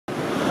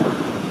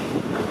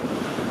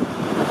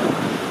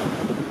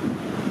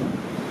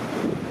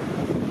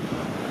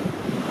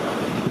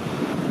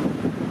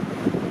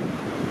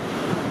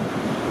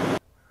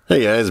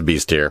Hey guys,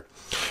 Beast here.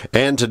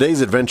 And today's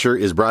adventure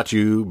is brought to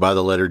you by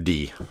the letter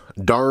D.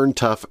 Darn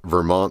Tough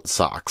Vermont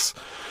Socks.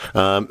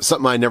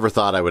 Something I never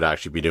thought I would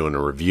actually be doing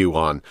a review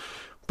on.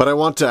 But I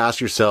want to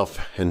ask yourself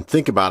and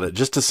think about it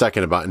just a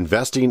second about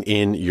investing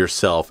in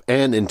yourself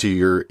and into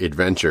your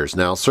adventures.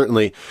 Now,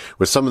 certainly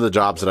with some of the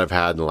jobs that I've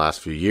had in the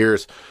last few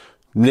years,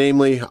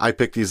 namely, I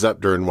picked these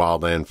up during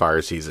wildland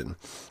fire season.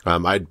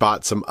 I'd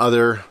bought some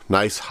other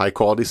nice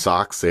high-quality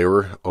socks. They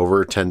were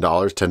over $10,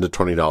 $10 to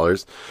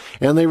 $20,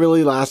 and they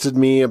really lasted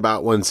me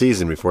about one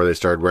season before they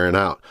started wearing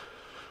out.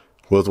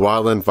 With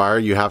wildland fire,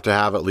 you have to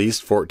have at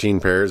least 14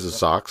 pairs of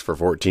socks for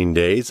 14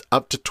 days,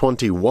 up to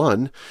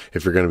 21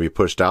 if you're going to be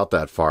pushed out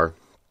that far.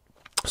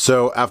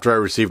 So after I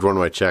received one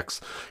of my checks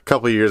a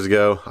couple of years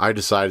ago, I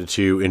decided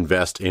to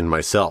invest in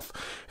myself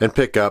and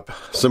pick up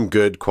some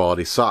good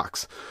quality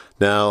socks.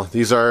 Now,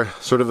 these are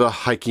sort of a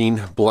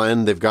hiking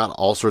blend. They've got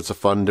all sorts of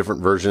fun,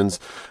 different versions.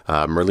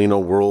 Merino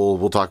wool,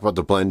 we'll talk about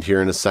the blend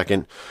here in a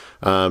second.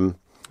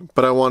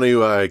 But I want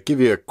to give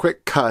you a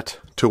quick cut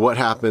to what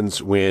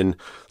happens when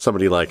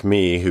somebody like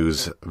me,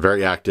 who's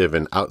very active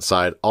and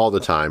outside all the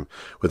time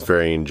with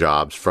varying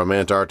jobs, from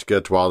Antarctica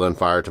to wildland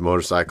fire to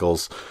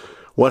motorcycles,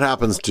 what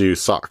happens to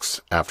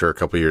socks after a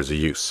couple years of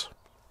use.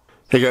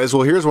 Hey guys,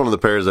 well here's one of the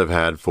pairs I've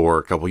had for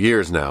a couple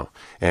years now.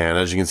 And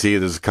as you can see,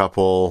 there's a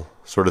couple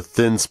sort of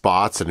thin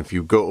spots, and if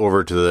you go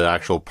over to the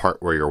actual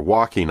part where you're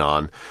walking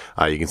on,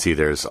 you can see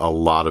there's a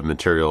lot of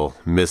material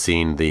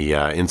missing the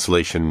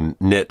insulation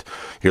knit.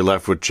 You're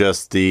left with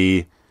just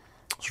the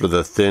sort of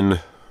the thin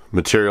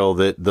material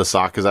that the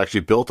sock is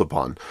actually built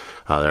upon.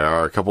 There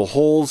are a couple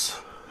holes.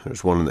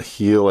 There's one in the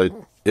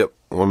heel. Yep,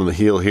 one in the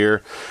heel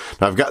here.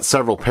 Now I've got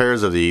several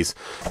pairs of these.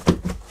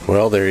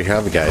 Well, there you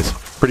have it, guys.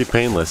 Pretty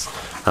painless.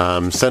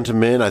 Sent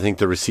them in. I think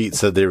the receipt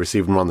said they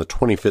received them on the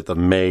 25th of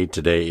May.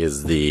 Today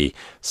is the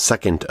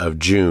 2nd of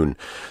June.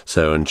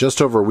 So in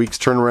just over a week's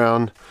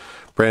turnaround,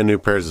 brand new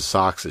pairs of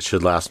socks. It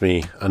should last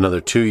me another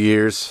 2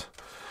 years.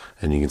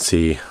 And you can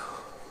see,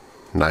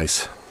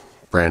 nice,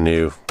 brand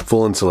new,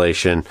 full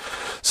insulation.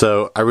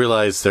 So I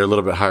realize they're a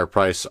little bit higher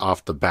price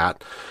off the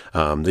bat.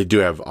 They do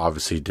have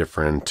obviously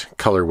different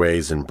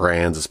colorways and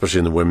brands, especially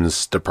in the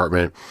women's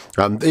department.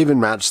 They even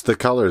matched the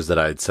colors that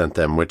I had sent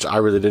them, which I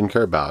really didn't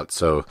care about.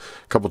 So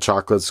a couple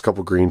chocolates, a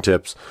couple green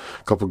tips,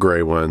 a couple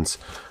gray ones.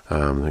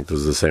 I think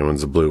those are the same ones,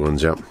 the blue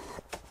ones, yep.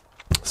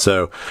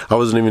 So I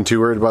wasn't even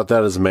too worried about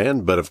that as a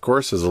man, but of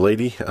course as a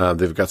lady,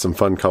 they've got some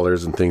fun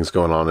colors and things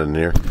going on in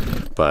here.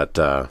 But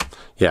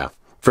yeah.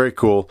 Very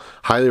cool.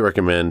 Highly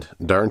recommend.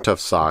 Darn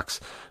Tough Socks.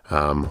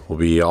 We'll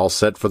be all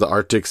set for the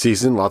Arctic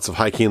season. Lots of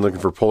hiking,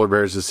 looking for polar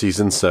bears this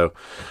season. So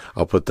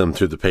I'll put them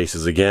through the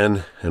paces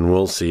again, and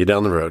we'll see you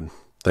down the road.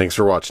 Thanks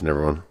for watching,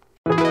 everyone.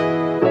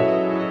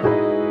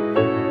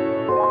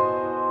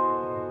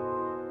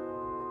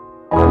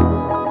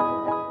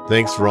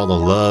 Thanks for all the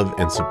love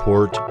and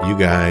support. You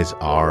guys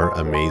are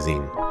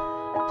amazing.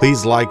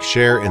 Please like,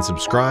 share, and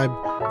subscribe.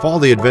 Follow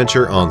the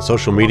adventure on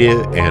social media,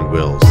 and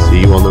we'll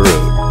see you on the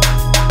road.